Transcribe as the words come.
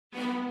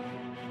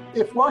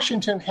If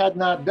Washington had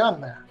not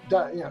done that,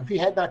 if he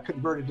had not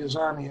converted his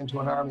army into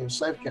an army of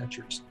slave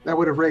catchers, that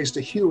would have raised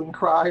a hue and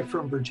cry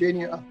from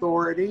Virginia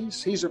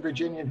authorities. He's a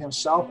Virginian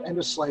himself and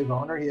a slave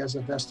owner. He has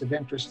a vested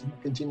interest in the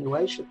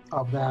continuation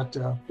of that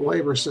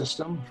labor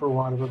system, for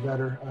want of a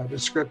better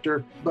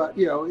descriptor. But,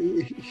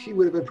 he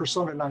would have been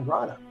persona non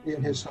grata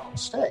in his home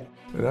state.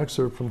 An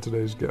excerpt from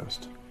today's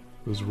guest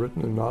was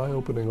written in an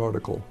eye-opening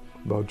article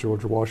about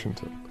George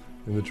Washington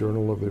in the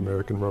Journal of the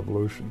American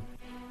Revolution.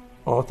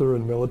 Author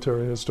and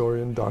military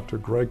historian Dr.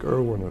 Greg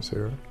Irwin is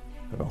here,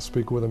 and I'll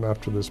speak with him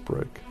after this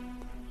break.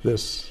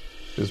 This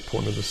is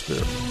Point of the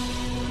Spear.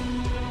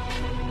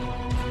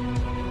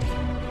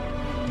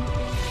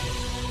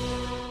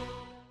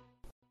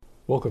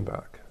 Welcome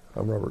back.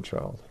 I'm Robert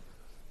Child.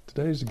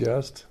 Today's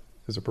guest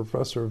is a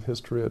professor of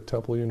history at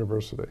Temple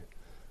University,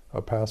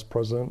 a past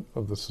president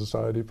of the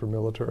Society for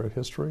Military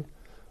History,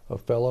 a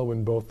fellow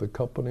in both the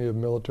Company of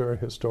Military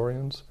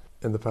Historians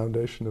and the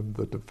Foundation of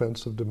the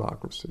Defense of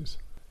Democracies.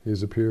 He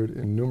has appeared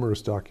in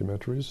numerous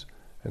documentaries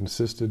and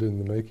assisted in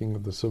the making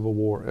of the Civil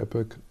War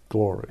epic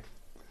Glory.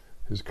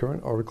 His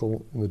current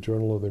article in the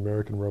Journal of the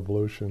American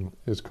Revolution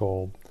is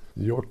called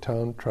The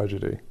Yorktown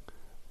Tragedy,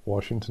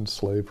 Washington's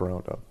Slave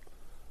Roundup.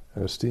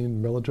 An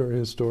esteemed military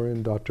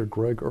historian, Dr.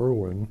 Greg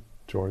Irwin,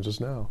 joins us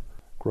now.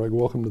 Greg,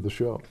 welcome to the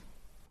show.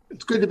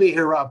 It's good to be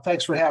here, Rob.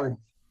 Thanks for having me.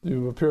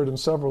 You've appeared in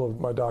several of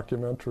my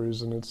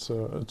documentaries, and it's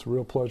a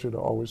real pleasure to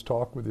always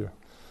talk with you.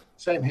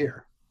 Same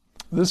here.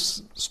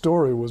 This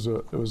story was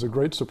a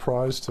great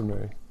surprise to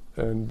me.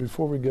 And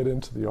before we get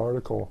into the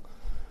article,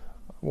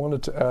 I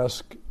wanted to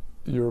ask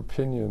your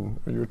opinion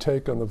or your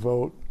take on the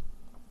vote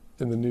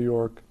in the New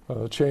York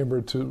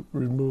chamber to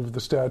remove the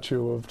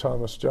statue of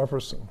Thomas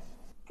Jefferson.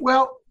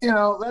 Well,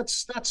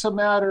 that's a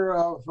matter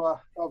of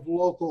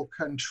local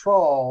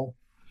control,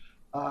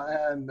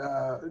 and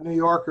New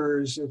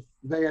Yorkers, if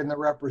they and the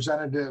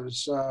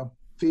representatives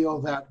feel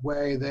that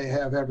way, they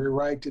have every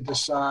right to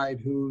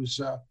decide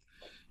whose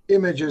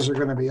images are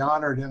going to be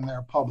honored in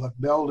their public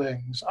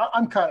buildings.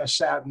 I'm kind of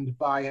saddened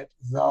by it,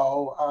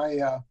 though.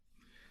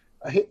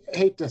 I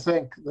hate to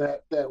think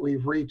that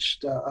we've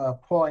reached a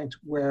point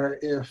where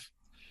if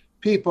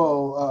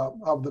people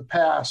of the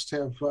past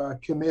have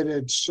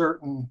committed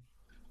certain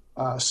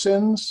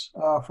sins,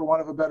 for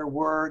want of a better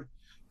word,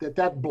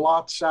 that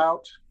blots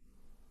out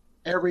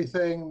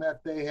everything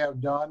that they have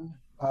done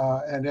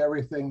and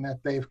everything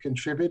that they've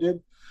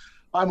contributed.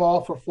 I'm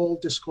all for full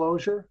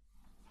disclosure.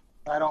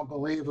 I don't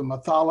believe in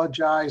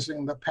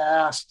mythologizing the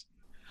past.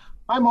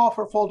 I'm all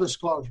for full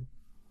disclosure.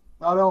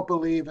 I don't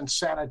believe in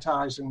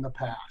sanitizing the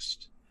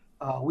past.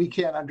 We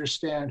can't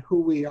understand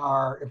who we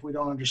are if we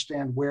don't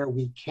understand where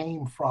we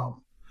came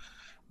from.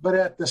 But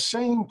at the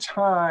same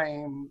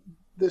time,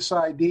 this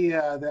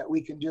idea that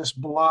we can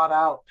just blot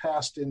out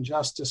past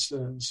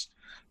injustices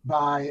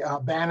by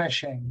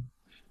banishing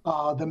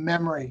the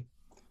memory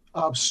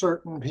of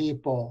certain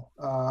people,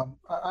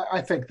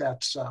 I think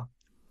that's.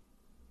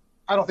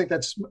 I don't think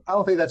that's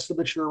the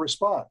mature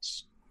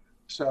response.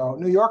 So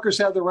New Yorkers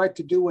have the right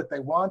to do what they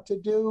want to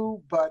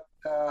do, but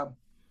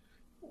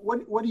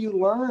what do you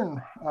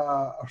learn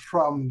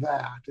from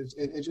that?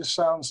 It just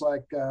sounds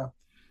like the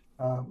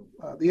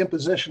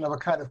imposition of a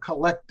kind of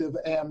collective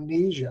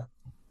amnesia.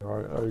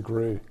 I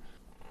agree.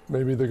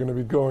 Maybe they're going to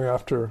be going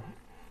after,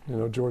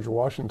 George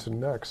Washington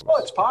next. Well,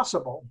 it's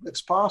possible.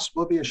 It's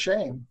possible. It'd be a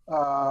shame.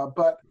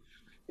 But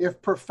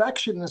if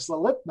perfection is the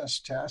litmus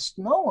test,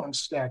 no one's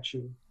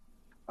statue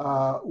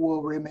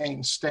will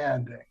remain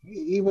standing.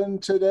 Even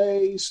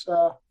today's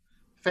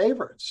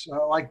favorites,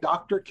 like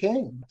Dr.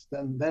 King,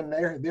 then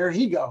there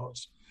he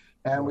goes,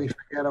 and we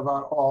forget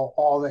about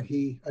all that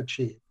he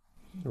achieved.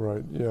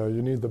 Right. Yeah,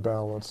 you need the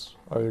balance.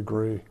 I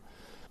agree.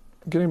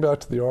 Getting back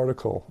to the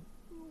article,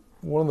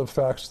 one of the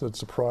facts that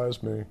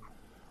surprised me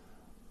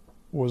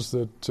was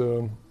that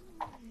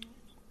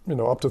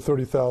up to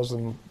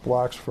 30,000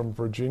 blacks from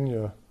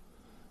Virginia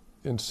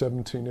in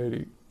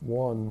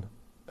 1781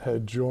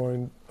 had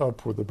joined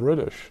up with the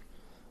British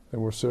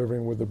and were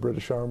serving with the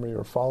British Army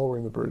or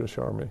following the British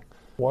Army.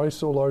 Why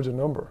so large a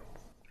number?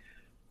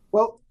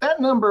 Well,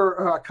 that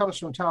number comes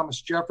from Thomas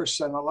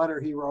Jefferson, a letter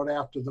he wrote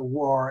after the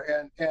war,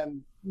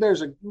 and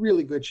there's a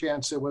really good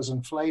chance it was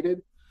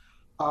inflated.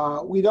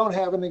 We don't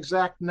have an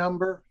exact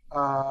number.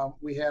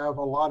 We have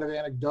a lot of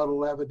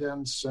anecdotal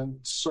evidence and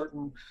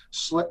certain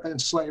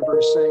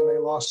enslavers saying they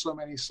lost so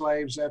many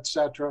slaves,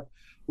 etc.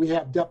 We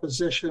have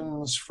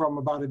depositions from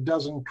about a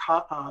dozen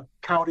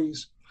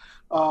counties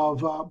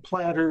of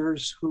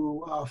planters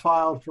who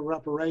filed for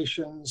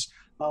reparations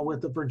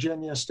with the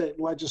Virginia state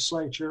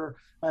legislature,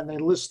 and they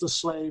list the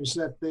slaves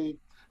that they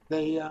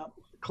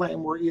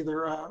claim were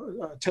either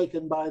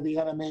taken by the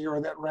enemy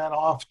or that ran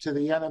off to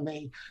the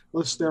enemy,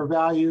 list their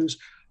values.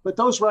 But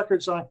those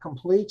records aren't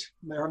complete.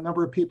 There are a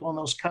number of people in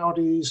those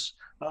counties.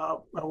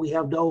 We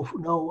have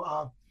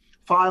no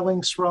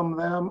filings from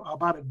them.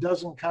 About a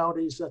dozen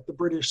counties that the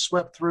British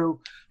swept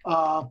through,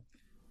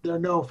 there are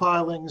no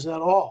filings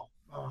at all.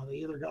 They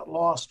either got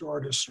lost or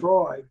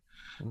destroyed.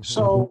 Mm-hmm.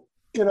 So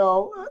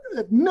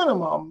At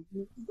minimum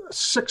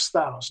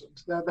 6,000.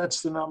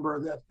 That's the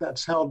number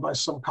that's held by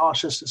some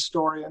cautious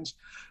historians.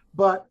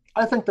 But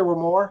I think there were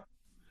more.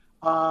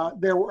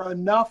 There were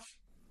enough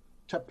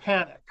to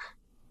panic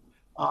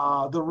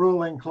the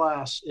ruling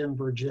class in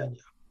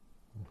Virginia,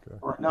 Okay.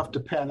 or enough to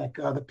panic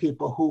the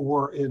people who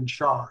were in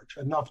charge,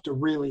 enough to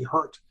really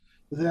hurt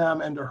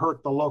them and to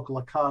hurt the local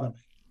economy.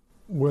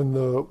 When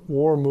the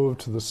war moved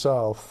to the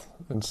South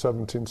in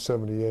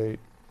 1778,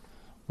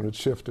 when it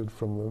shifted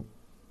from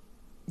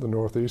the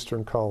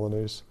northeastern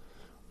colonies,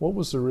 what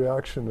was the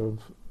reaction of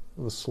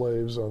the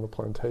slaves on the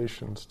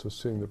plantations to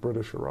seeing the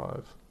British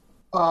arrive?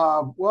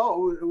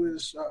 Well, it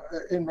was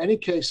in many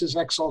cases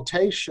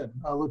exultation.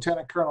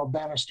 Lieutenant Colonel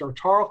Bannister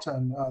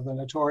Tarleton, the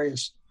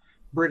notorious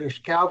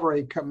British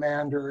cavalry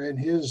commander, in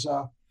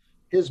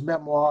his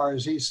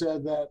memoirs, he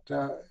said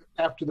that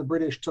after the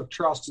British took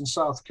Charleston,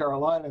 South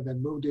Carolina,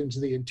 then moved into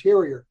the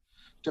interior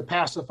to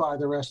pacify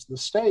the rest of the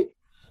state,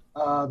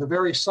 the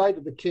very sight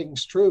of the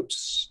king's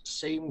troops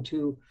seemed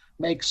to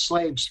make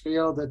slaves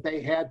feel that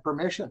they had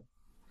permission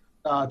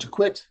to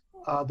quit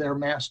their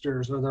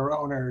masters or their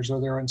owners or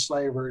their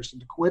enslavers,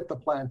 and to quit the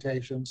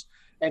plantations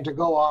and to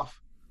go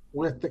off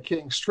with the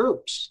king's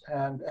troops.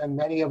 And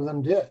many of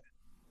them did.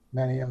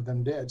 Many of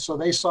them did. So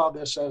they saw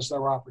this as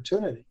their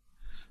opportunity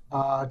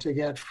to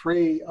get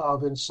free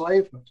of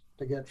enslavement,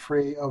 to get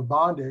free of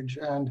bondage.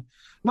 And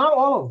not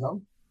all of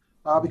them,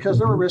 because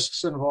there were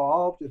risks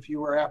involved. If you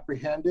were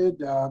apprehended,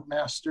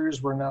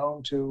 masters were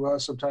known to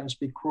sometimes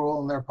be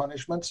cruel in their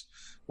punishments.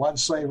 One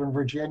slave in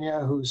Virginia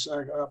whose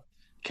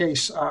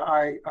case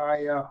I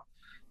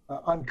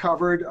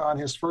uncovered on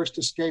his first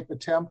escape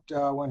attempt,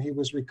 when he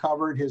was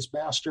recovered, his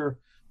master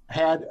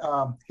had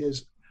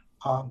his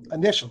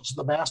initials,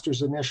 the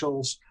master's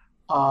initials,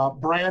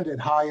 branded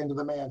high into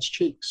the man's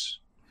cheeks.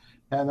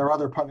 And there are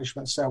other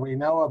punishments that we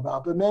know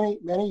about, but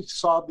many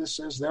saw this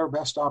as their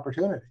best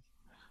opportunity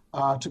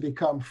to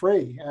become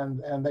free,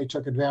 and they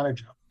took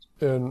advantage of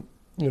it. And,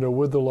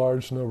 with the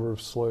large number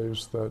of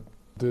slaves that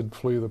did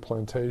flee the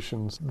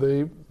plantations,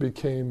 they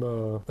became,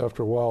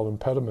 after a while,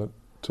 impediment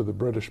to the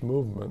British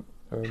movement,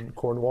 and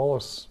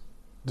Cornwallis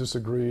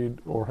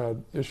disagreed or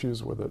had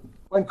issues with it.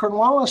 When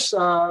Cornwallis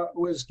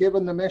was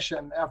given the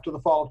mission after the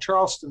fall of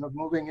Charleston of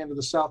moving into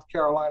the South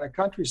Carolina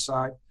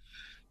countryside,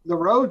 the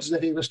roads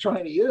that he was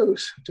trying to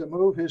use to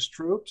move his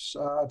troops,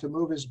 to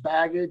move his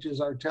baggage,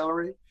 his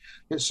artillery,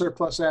 his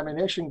surplus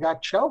ammunition,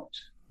 got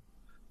choked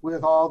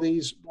with all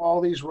these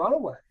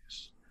runaways.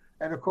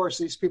 And of course,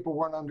 these people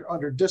weren't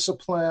under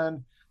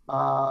discipline.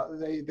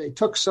 They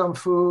took some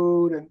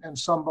food and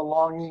some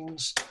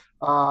belongings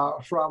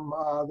from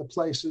the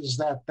places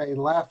that they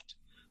left.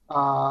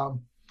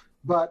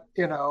 But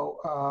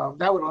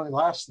that would only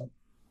last them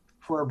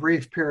for a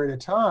brief period of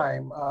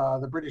time.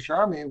 The British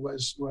Army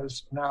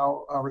was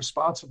now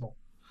responsible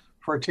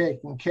for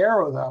taking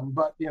care of them.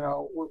 But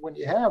when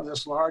you have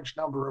this large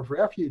number of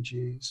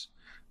refugees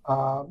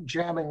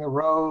jamming the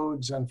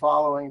roads and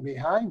following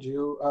behind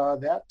you,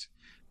 that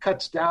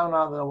cuts down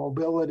on the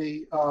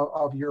mobility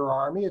of your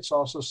army. It's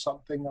also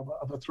something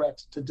of a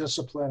threat to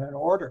discipline and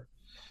order.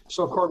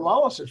 So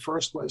Cornwallis at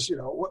first was,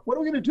 what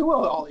are we going to do with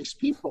all these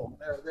people?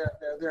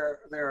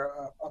 They're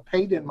a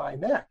pain in my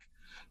neck.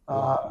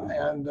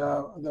 And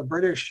the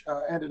British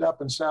ended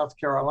up in South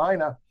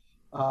Carolina,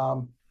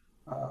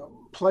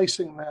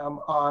 placing them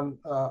on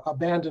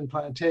abandoned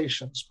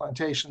plantations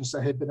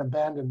that had been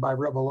abandoned by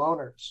rebel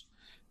owners.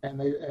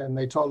 And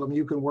they told them,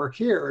 you can work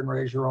here and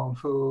raise your own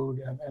food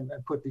and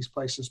put these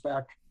places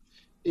back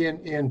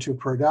into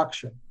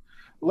production.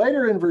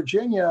 Later in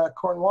Virginia,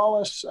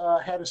 Cornwallis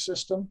had a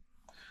system.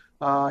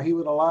 He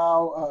would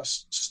allow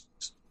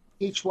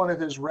each one of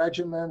his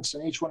regiments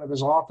and each one of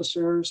his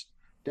officers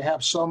to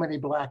have so many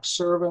black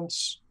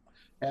servants.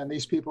 And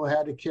these people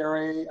had to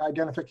carry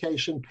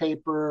identification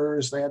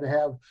papers. They had to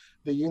have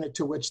the unit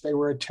to which they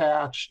were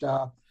attached,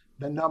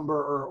 the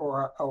number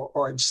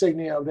or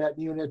insignia of that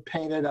unit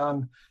painted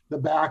on the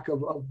back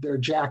of their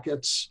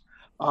jackets.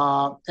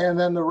 And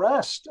then the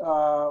rest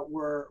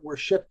were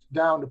shipped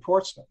down to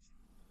Portsmouth,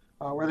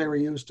 where they were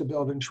used to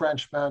build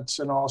entrenchments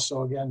and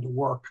also, again, to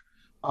work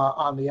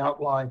on the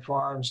outlying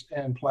farms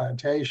and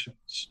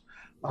plantations.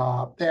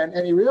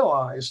 And he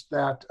realized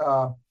that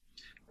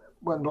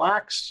when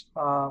blacks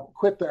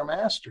quit their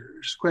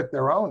masters, quit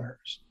their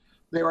owners,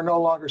 they were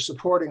no longer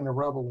supporting the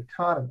rebel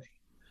economy.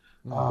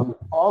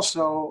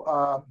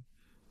 Also,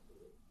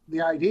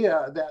 the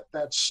idea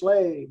that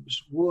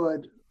slaves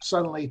would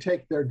suddenly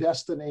take their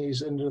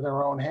destinies into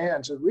their own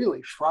hands, it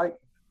really frightened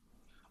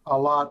a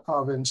lot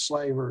of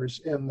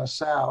enslavers in the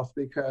South,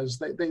 because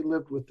they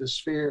lived with this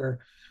fear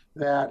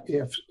that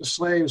if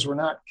slaves were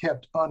not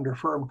kept under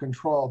firm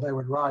control, they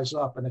would rise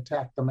up and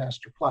attack the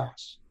master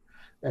class,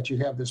 that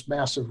you'd have this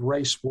massive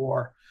race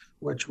war,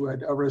 which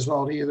would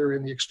result either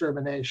in the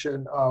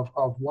extermination of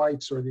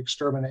whites or the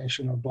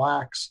extermination of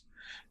blacks.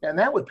 And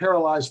that would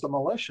paralyze the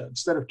militia.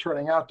 Instead of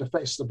turning out to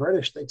face the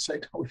British, they'd say,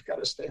 no, we've got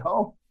to stay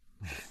home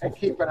and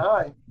keep an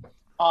eye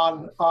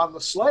on the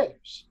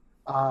slaves.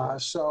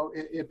 So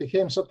it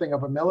became something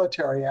of a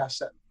military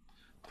asset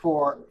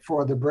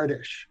for the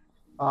British.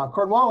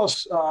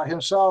 Cornwallis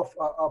himself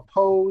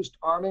opposed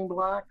arming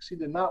blacks. He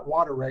did not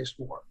want a race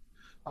war,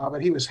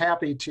 but he was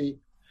happy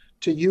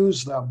to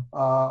use them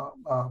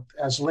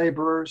as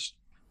laborers.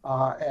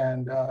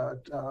 And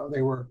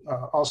they were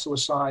also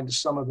assigned to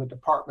some of the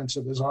departments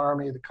of his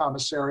army, the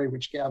commissary,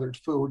 which gathered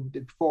food,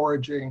 did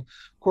foraging,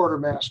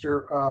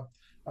 quartermaster,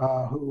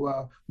 who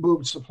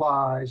moved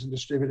supplies and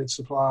distributed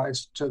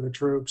supplies to the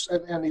troops,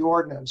 and the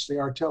ordnance, the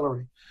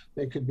artillery.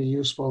 They could be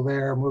useful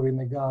there, moving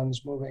the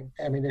guns, moving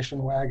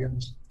ammunition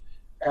wagons,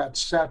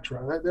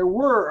 etc. There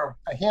were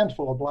a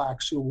handful of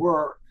blacks who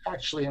were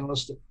actually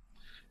enlisted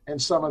in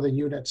some of the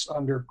units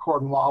under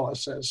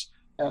Cornwallis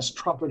as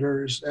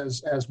trumpeters,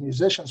 as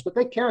musicians, but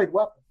they carried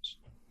weapons.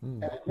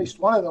 And at least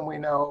one of them we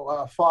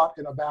know fought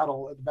in a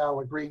battle at the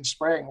Battle of Green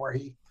Spring, where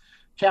he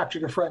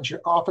captured a French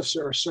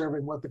officer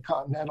serving with the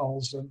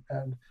Continentals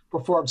and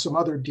performed some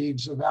other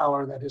deeds of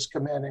valor that his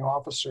commanding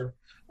officer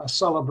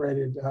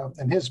celebrated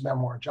in his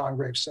memoir, John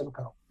Graves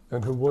Simcoe.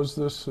 And who was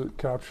this that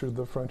captured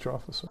the French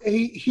officer?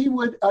 He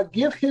would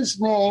give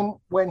his name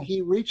when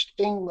he reached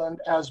England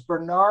as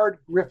Bernard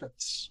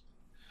Griffiths.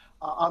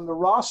 On the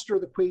roster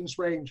of the Queen's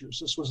Rangers,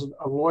 this was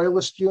a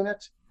loyalist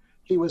unit.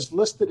 He was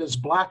listed as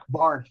Black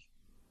Barney,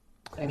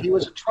 and he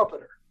was a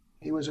trumpeter.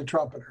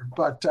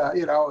 But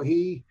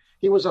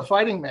he was a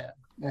fighting man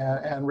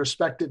and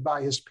respected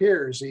by his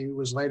peers. He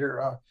was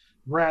later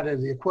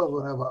granted the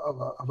equivalent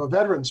of a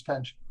veteran's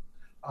pension.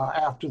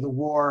 After the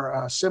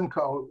war,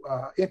 Simcoe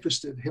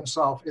interested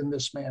himself in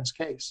this man's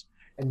case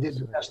and did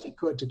the best he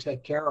could to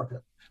take care of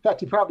him. In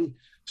fact, he probably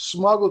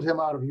smuggled him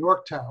out of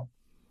Yorktown.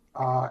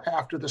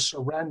 After the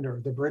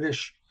surrender, the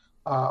British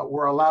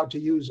were allowed to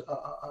use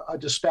a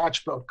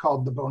dispatch boat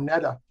called the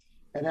Bonetta.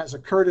 And as a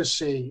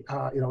courtesy,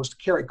 it was to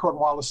carry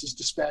Cornwallis's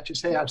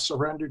dispatches. Hey, I've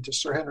surrendered to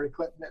Sir Henry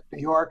Clinton at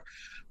New York.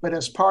 But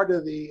as part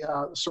of the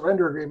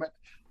surrender agreement,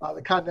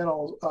 the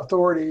Continental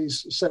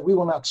authorities said, we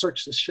will not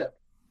search this ship.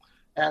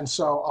 And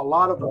so a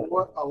lot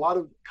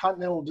of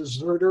Continental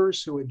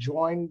deserters who had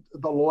joined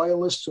the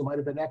Loyalists, who might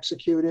have been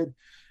executed,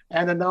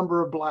 and a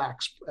number of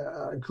blacks,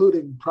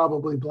 including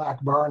probably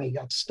Black Barney,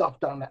 got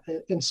stuffed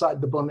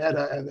inside the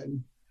Bonetta and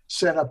then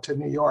sent up to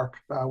New York,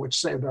 which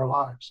saved their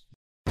lives.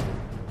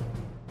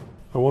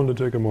 I wanted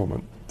to take a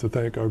moment to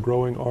thank our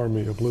growing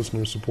army of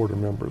listener supporter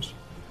members.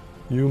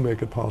 You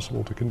make it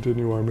possible to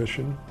continue our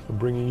mission of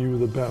bringing you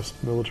the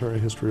best military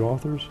history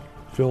authors,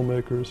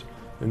 filmmakers,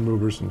 and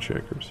movers and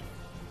shakers.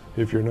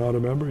 If you're not a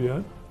member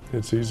yet,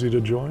 it's easy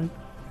to join,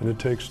 and it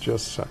takes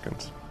just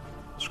seconds.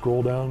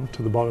 Scroll down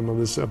to the bottom of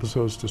this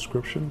episode's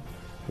description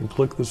and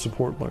click the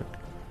support link.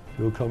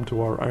 You'll come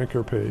to our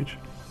anchor page,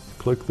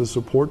 click the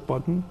support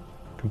button,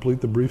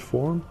 complete the brief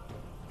form.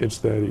 It's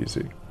that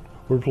easy.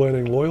 We're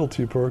planning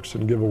loyalty perks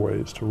and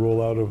giveaways to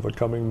roll out over the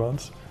coming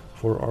months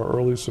for our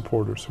early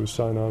supporters who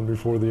sign on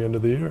before the end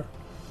of the year.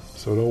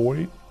 So don't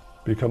wait,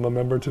 become a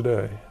member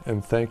today,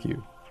 and thank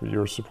you for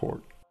your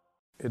support.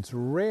 It's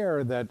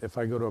rare that if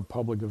I go to a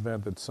public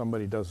event that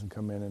somebody doesn't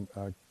come in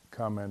and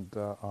comment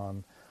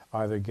on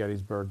either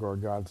Gettysburg or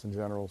Gods and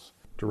Generals.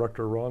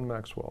 Director Ron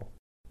Maxwell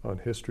on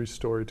History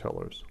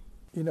Storytellers.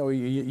 You know,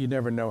 you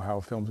never know how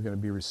a film's going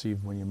to be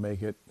received when you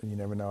make it, and you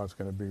never know how it's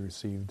going to be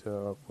received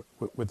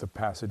with the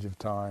passage of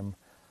time.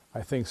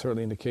 I think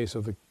certainly in the case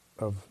of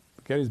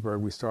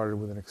Gettysburg, we started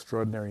with an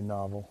extraordinary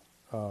novel,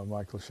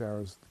 Michael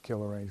Sharra's The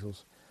Killer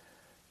Angels.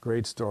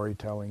 Great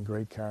storytelling,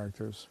 great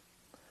characters.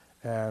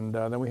 And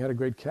then we had a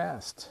great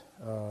cast,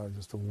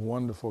 just a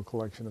wonderful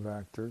collection of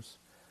actors,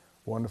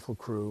 wonderful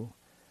crew.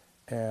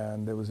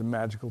 And it was a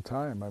magical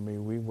time. I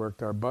mean, we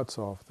worked our butts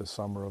off the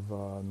summer of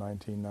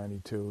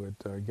 1992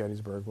 at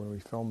Gettysburg when we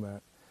filmed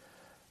that.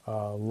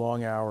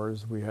 Long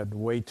hours. We had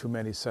way too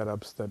many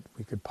setups that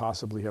we could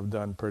possibly have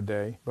done per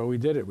day. But we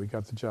did it. We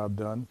got the job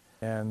done.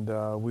 And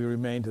we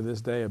remain to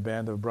this day a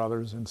band of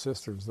brothers and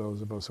sisters,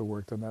 those of us who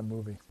worked on that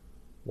movie.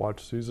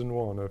 Watch Season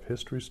 1 of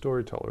History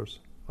Storytellers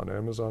on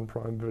Amazon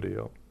Prime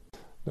Video.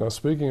 Now,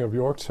 speaking of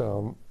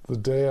Yorktown, the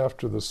day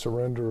after the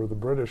surrender of the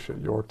British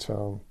at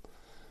Yorktown,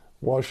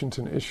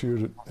 Washington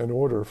issued an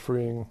order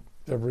freeing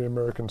every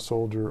American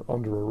soldier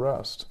under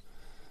arrest.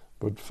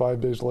 But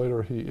 5 days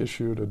later, he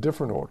issued a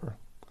different order.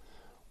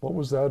 What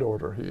was that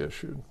order he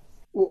issued?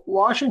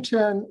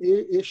 Washington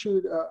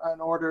issued an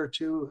order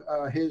to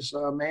his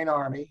main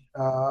army,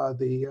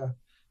 the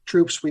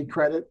troops we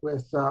credit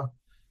with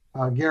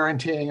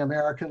guaranteeing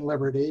American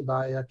liberty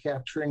by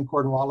capturing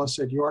Cornwallis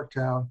at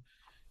Yorktown.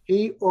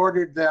 He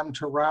ordered them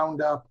to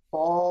round up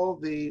all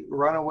the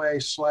runaway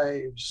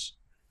slaves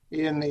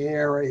in the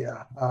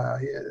area,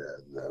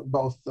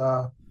 both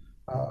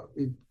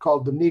he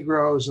called them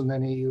Negroes, and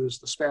then he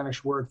used the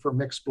Spanish word for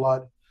mixed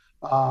blood,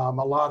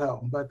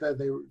 mulatto. But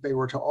they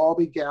were to all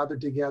be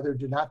gathered together.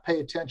 Do not pay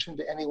attention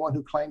to anyone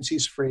who claims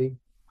he's free.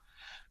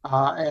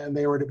 And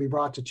they were to be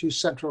brought to two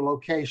central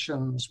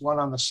locations, one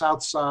on the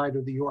south side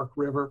of the York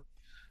River,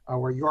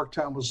 where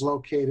Yorktown was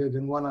located,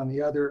 and one on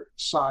the other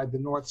side, the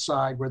north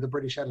side, where the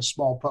British had a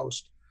small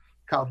post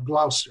called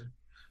Gloucester.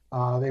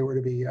 They were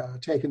to be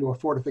taken to a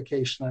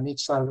fortification on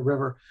each side of the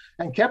river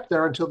and kept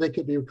there until they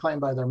could be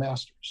reclaimed by their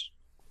masters.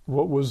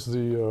 What was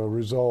the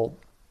result?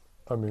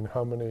 I mean,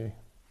 how many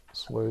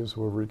slaves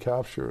were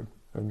recaptured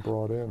and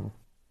brought in?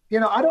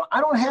 I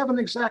don't have an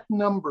exact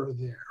number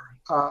there.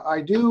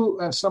 I do,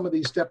 in some of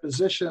these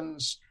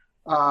depositions,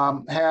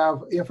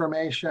 have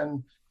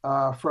information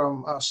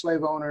from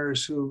slave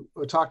owners who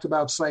talked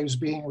about slaves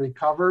being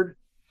recovered.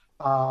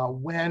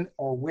 When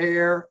or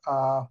where,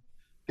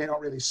 they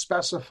don't really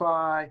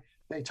specify.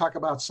 They talk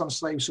about some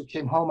slaves who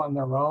came home on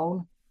their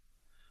own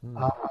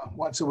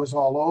once it was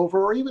all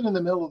over, or even in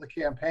the middle of the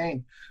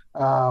campaign.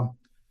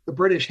 The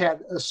British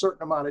had a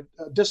certain amount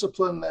of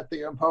discipline that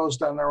they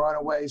imposed on their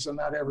runaways, and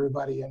not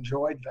everybody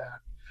enjoyed that.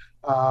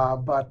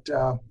 But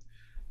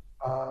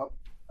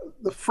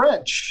the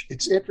French,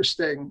 it's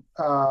interesting.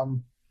 A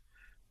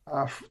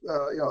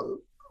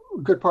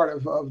good part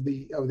of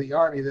the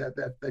army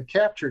that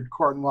captured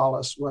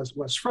Cornwallis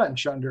was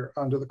French under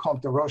the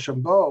Comte de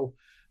Rochambeau.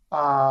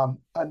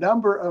 A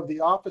number of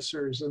the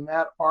officers in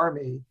that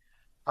army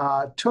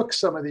took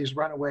some of these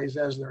runaways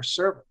as their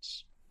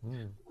servants,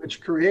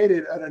 which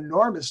created an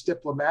enormous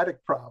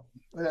diplomatic problem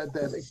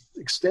that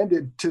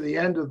extended to the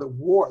end of the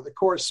war. The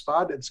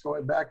correspondence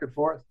going back and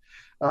forth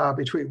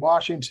between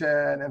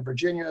Washington and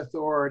Virginia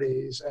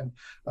authorities and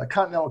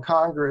Continental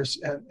Congress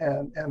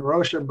and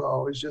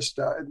Rochambeau is just,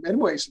 in many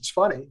ways, it's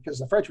funny because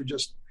the French were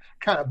just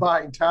kind of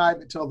buying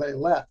time until they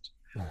left.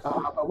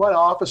 But one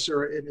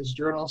officer in his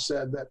journal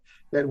said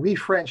that we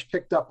French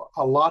picked up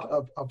a lot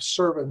of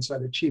servants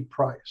at a cheap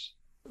price.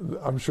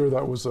 I'm sure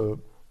that was a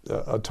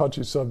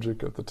touchy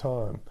subject at the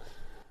time.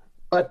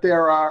 But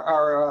there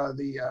are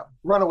the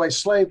runaway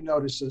slave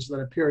notices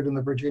that appeared in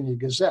the Virginia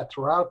Gazette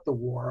throughout the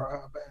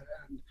war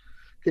and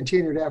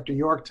continued after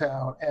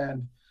Yorktown.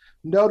 And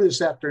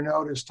notice after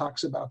notice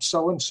talks about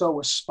so-and-so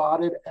was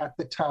spotted at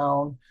the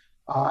town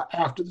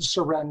after the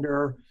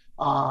surrender.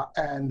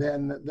 And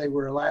then they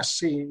were last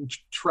seen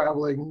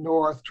traveling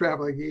north,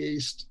 traveling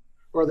east,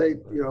 or they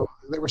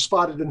were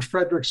spotted in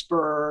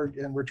Fredericksburg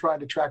and were trying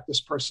to track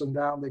this person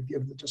down. They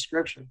give the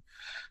description.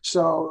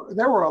 So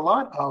there were a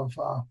lot of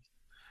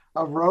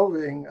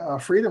roving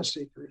freedom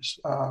seekers.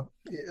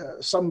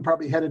 Some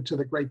probably headed to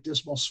the Great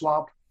Dismal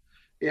Swamp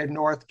in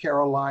North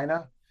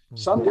Carolina.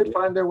 Some did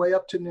find their way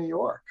up to New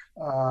York,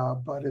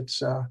 but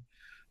it's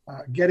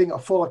getting a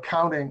full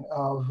accounting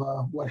of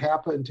what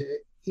happened to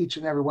each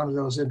and every one of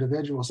those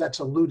individuals. That's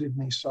eluded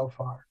me so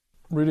far.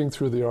 Reading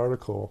through the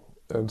article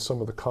and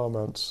some of the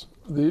comments,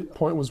 the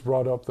point was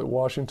brought up that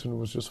Washington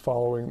was just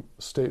following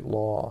state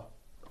law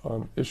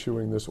on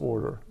issuing this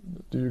order.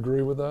 Do you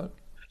agree with that?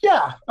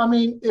 Yeah, I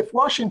mean, if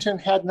Washington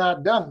had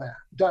not done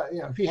that,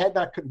 if he had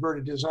not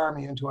converted his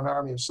army into an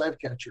army of slave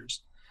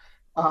catchers,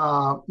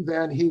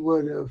 then he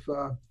would have,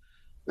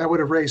 that would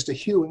have raised a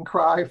hue and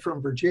cry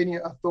from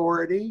Virginia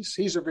authorities.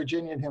 He's a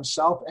Virginian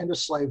himself and a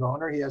slave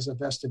owner. He has a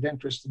vested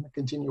interest in the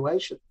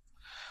continuation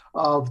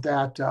of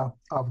that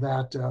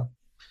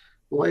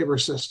labor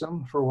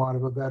system, for want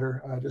of a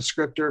better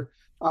descriptor.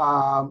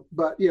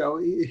 But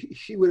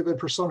he would have been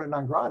persona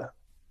non grata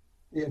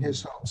in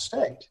his home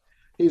state.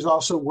 He's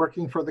also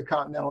working for the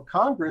Continental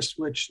Congress,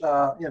 which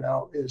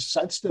is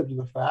sensitive to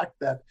the fact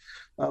that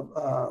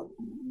all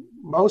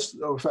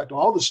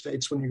the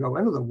states, when you go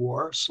into the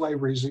war,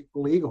 slavery is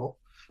illegal.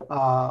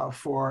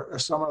 For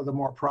some of the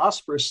more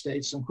prosperous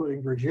states,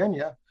 including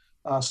Virginia,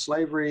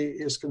 slavery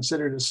is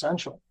considered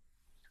essential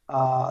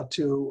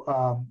to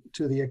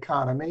the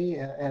economy.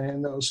 And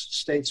in those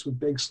states with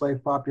big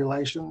slave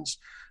populations,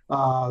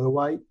 the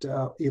white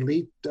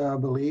elite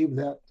believe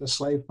that the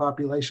slave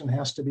population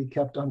has to be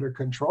kept under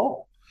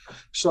control.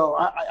 So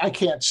I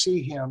can't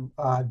see him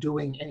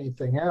doing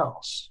anything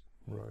else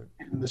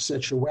in the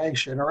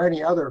situation, or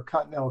any other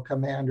Continental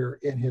commander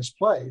in his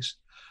place.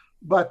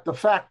 But the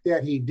fact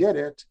that he did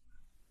it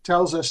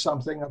tells us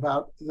something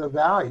about the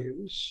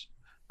values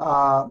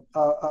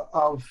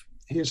of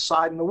his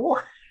side in the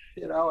war,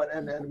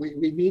 and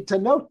we need to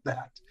note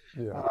that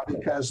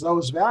because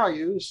those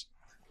values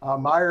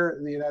mire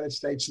the United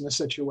States in a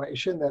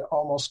situation that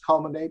almost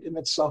culminate in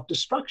its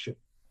self-destruction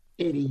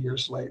 80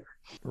 years later.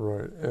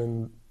 Right.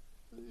 And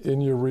in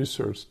your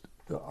research,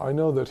 I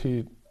know that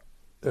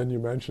and you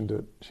mentioned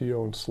it, he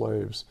owned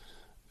slaves.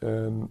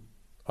 And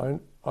I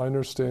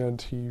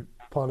understand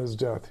upon his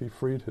death, he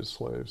freed his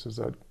slaves. Is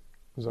that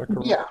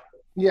correct?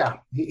 Yeah,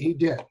 he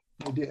did.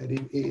 He did.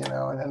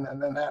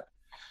 And then that,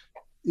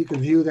 you can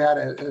view that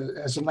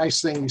as a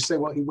nice thing. You say,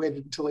 well, he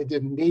waited until he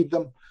didn't need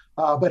them,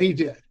 but he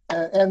did.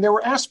 And there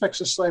were aspects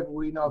of slavery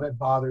we know that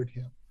bothered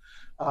him.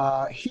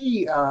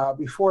 He,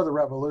 before the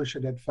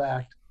revolution, in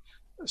fact,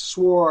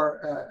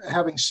 swore,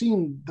 having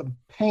seen the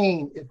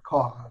pain it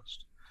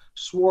caused,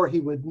 swore he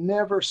would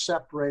never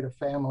separate a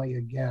family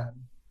again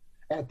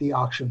at the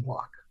auction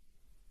block.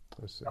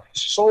 He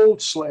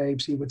sold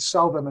slaves, he would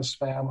sell them as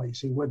families.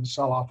 He wouldn't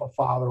sell off a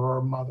father or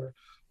a mother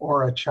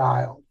or a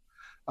child,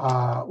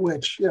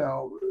 which,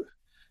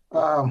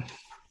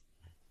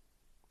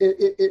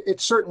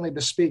 it certainly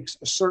bespeaks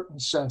a certain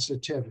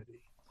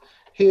sensitivity.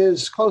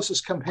 His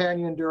closest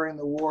companion during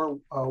the war,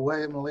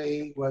 William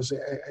Lee, was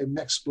a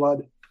mixed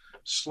blood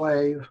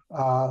slave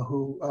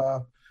who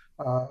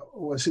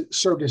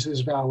served as his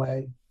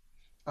valet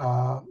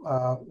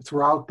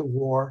throughout the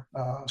war,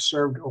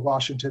 served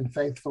Washington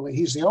faithfully.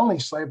 He's the only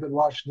slave that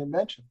Washington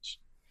mentions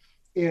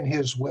in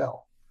his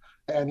will.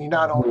 And he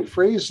not only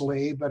frees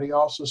Lee, but he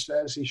also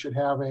says he should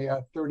have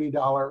a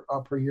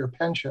 $30 per year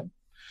pension,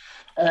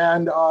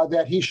 and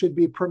that he should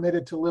be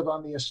permitted to live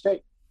on the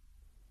estate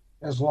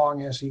as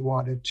long as he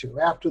wanted to.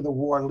 After the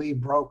war, Lee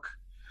broke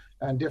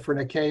on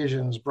different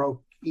occasions, broke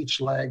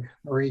each leg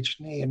or each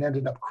knee and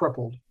ended up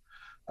crippled.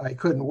 He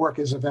couldn't work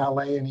as a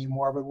valet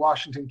anymore, but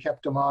Washington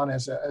kept him on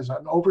as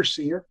an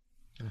overseer.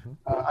 Mm-hmm.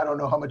 I don't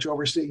know how much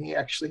overseeing he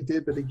actually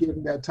did, but he gave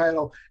him that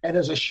title, and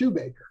as a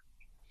shoemaker.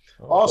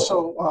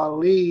 Also,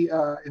 Lee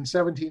in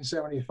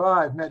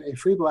 1775 met a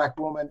free black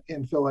woman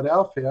in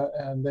Philadelphia,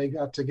 and they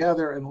got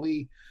together, and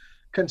Lee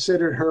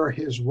considered her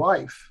his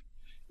wife,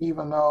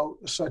 even though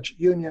such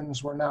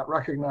unions were not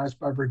recognized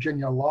by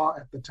Virginia law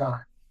at the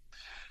time.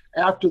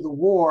 After the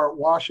war,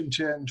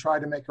 Washington tried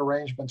to make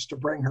arrangements to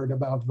bring her to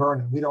Mount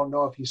Vernon. We don't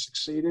know if he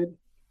succeeded,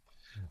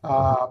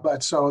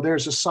 but so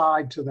there's a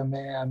side to the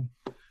man,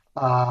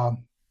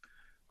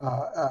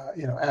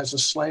 as a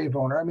slave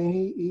owner. I mean,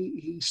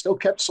 he still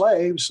kept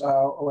slaves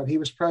when he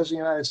was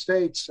president of the United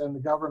States and the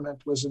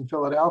government was in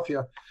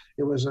Philadelphia.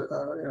 It was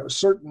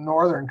certain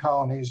northern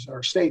colonies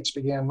or states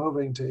began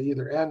moving to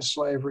either end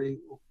slavery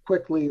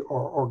quickly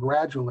or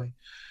gradually.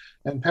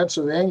 And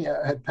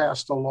Pennsylvania had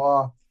passed a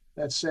law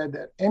that said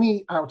that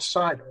any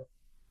outsider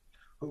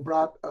who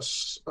brought a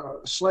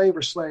slave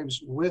or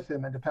slaves with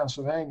him into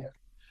Pennsylvania,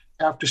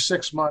 after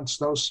 6 months,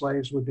 those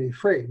slaves would be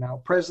free.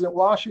 Now, President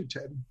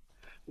Washington,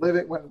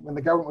 living when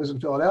the government was in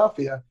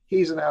Philadelphia,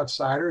 he's an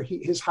outsider.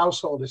 His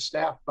household is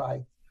staffed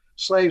by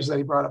slaves that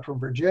he brought up from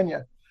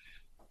Virginia.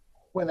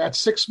 When that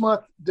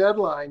 6-month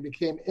deadline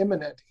became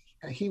imminent,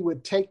 he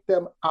would take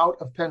them out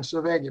of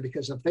Pennsylvania,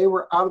 because if they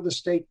were out of the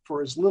state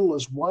for as little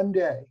as 1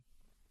 day,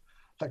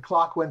 the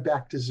clock went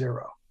back to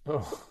zero.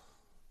 Oh.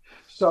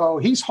 So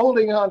he's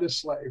holding on to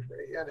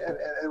slavery. And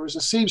there was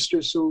a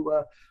seamstress who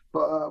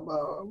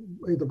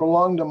either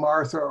belonged to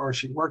Martha or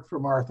she worked for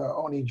Martha,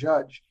 Oni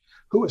Judge,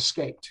 who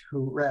escaped,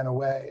 who ran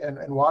away. And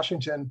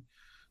Washington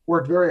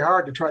worked very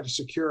hard to try to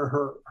secure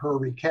her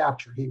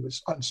recapture. He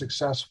was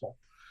unsuccessful.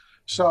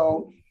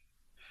 So,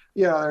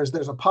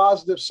 there's a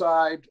positive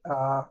side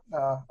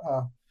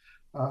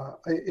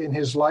in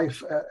his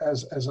life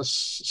as a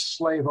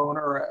slave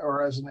owner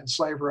or as an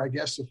enslaver, I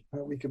guess, if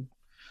we could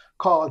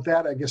call it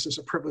that. I guess as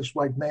a privileged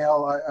white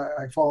male,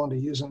 I fall into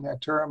using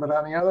that term. But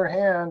on the other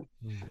hand,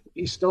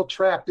 he's still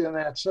trapped in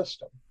that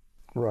system.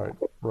 Right.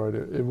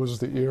 It was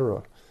the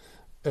era.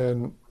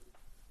 And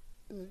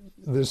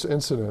this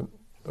incident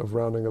of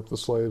rounding up the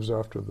slaves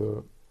after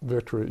the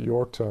victory at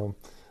Yorktown,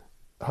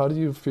 how do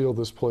you feel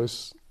this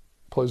places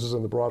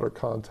in the broader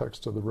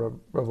context of the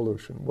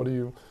revolution? What do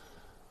you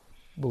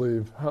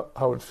believe,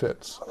 how it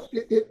fits?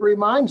 It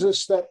reminds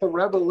us that the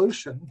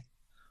revolution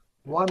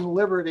won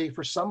liberty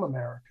for some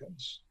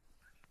Americans,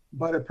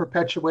 but it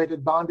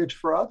perpetuated bondage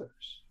for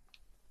others.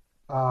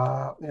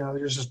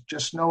 There's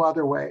just no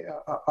other way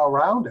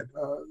around it.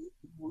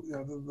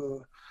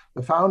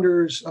 The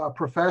founders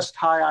professed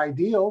high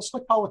ideals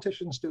like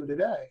politicians do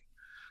today.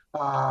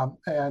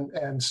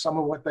 And some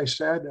of what they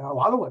said, a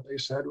lot of what they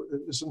said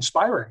is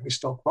inspiring. We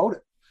still quote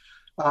it.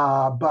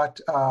 But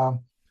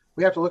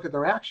we have to look at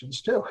their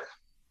actions too.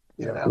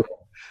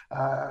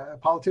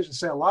 Politicians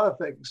say a lot of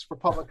things for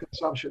public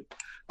consumption,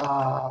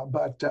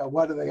 but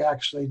what do they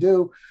actually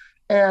do?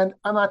 And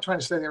I'm not trying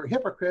to say they were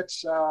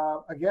hypocrites. They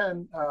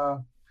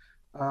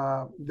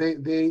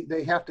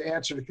have to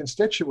answer to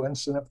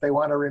constituents, and if they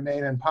want to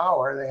remain in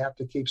power, they have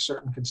to keep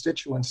certain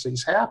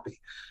constituencies happy.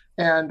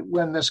 And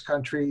when this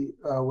country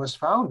was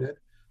founded,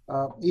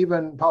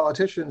 even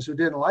politicians who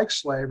didn't like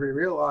slavery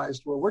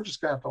realized, well, we're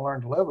just going to have to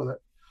learn to live with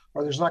it,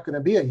 or there's not going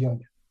to be a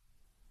union.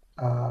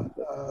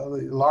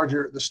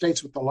 The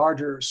states with the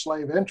larger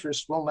slave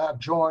interests will not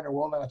join or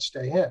will not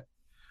stay in.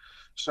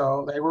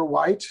 So they were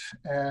white,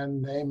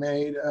 and they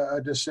made a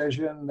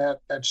decision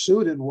that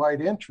suited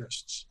white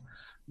interests.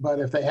 But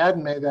if they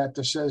hadn't made that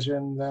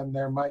decision, then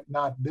there might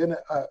not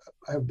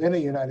have been a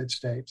United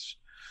States.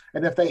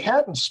 And if they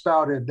hadn't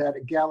spouted that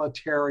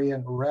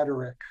egalitarian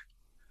rhetoric,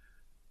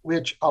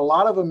 which a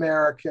lot of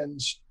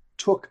Americans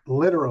took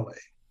literally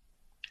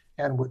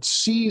and would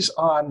seize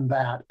on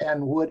that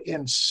and would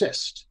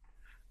insist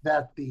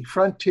that the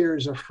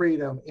frontiers of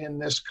freedom in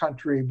this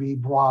country be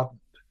broadened,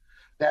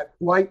 that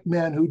white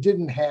men who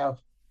didn't have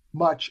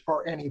much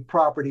or any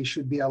property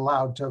should be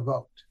allowed to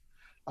vote,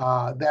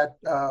 that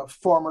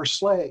former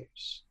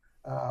slaves,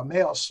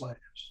 male slaves,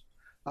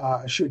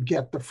 should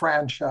get the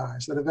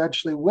franchise, that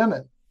eventually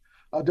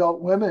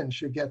adult women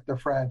should get the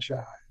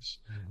franchise,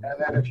 and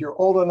that if you're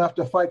old enough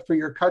to fight for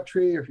your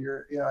country, if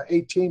you're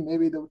 18,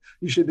 maybe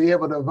you should be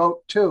able to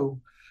vote too.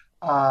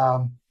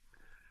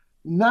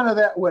 None of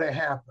that would have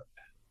happened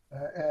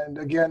And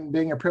again,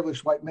 being a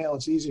privileged white male,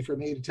 it's easy for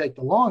me to take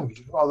the long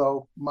view,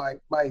 although my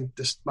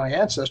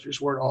ancestors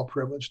weren't all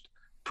privileged.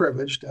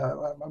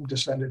 I'm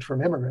descended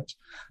from immigrants,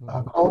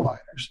 coal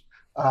miners.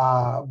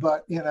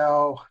 But,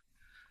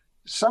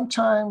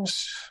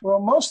 sometimes, well,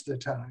 most of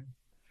the time,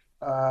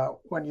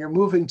 when you're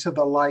moving to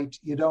the light,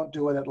 you don't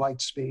do it at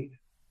light speed.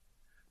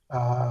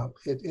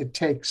 It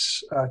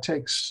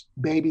takes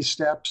baby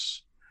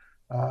steps,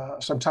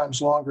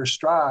 sometimes longer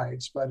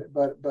strides, but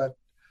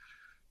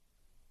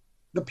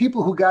the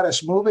people who got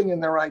us moving in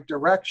the right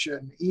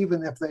direction,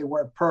 even if they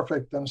weren't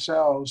perfect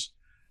themselves,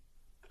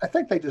 I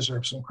think they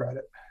deserve some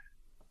credit.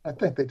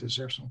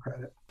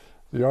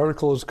 The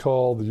article is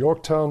called The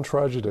Yorktown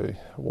Tragedy,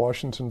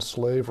 Washington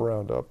Slave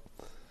Roundup,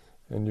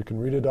 and you can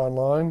read it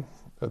online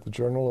at the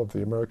Journal of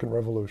the American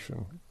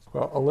Revolution.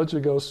 Well, I'll let you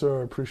go,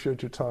 sir. I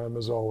appreciate your time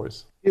as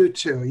always. You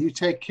too. You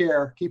take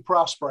care. Keep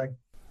prospering.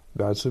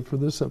 That's it for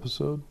this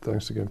episode.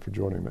 Thanks again for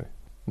joining me.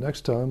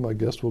 Next time, my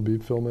guest will be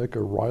filmmaker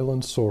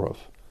Rylan Soroff,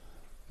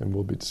 and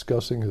we'll be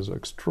discussing his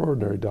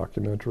extraordinary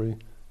documentary,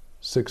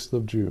 6th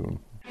of June.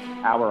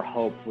 Our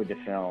hope with the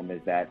film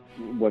is that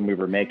when we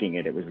were making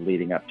it, it was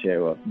leading up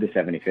to the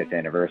 75th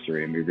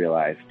anniversary, and we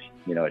realized,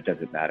 it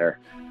doesn't matter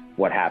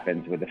what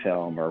happens with the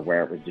film or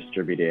where it was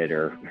distributed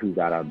or who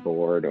got on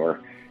board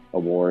or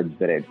awards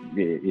that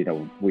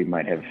we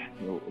might have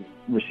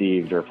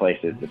received or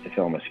places that the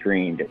film was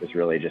screened. It was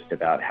really just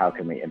about how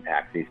can we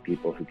impact these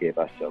people who gave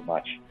us so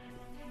much.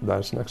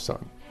 That's next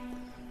time.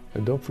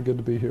 And don't forget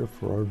to be here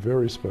for our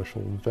very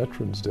special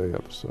Veterans Day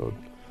episode.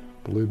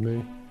 Believe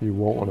me, you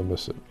won't want to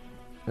miss it.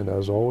 And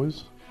as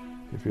always,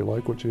 if you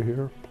like what you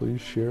hear,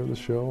 please share the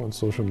show on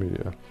social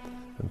media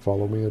and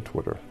follow me at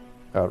Twitter,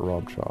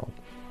 @RobChild.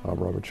 I'm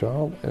Robert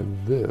Child, and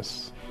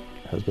this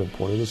has been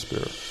Point of the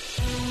Spear.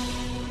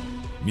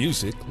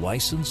 Music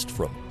licensed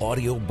from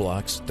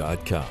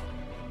audioblocks.com.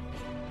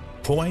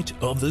 Point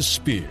of the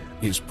Spear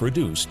is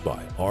produced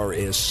by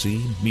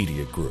RSC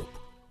Media Group.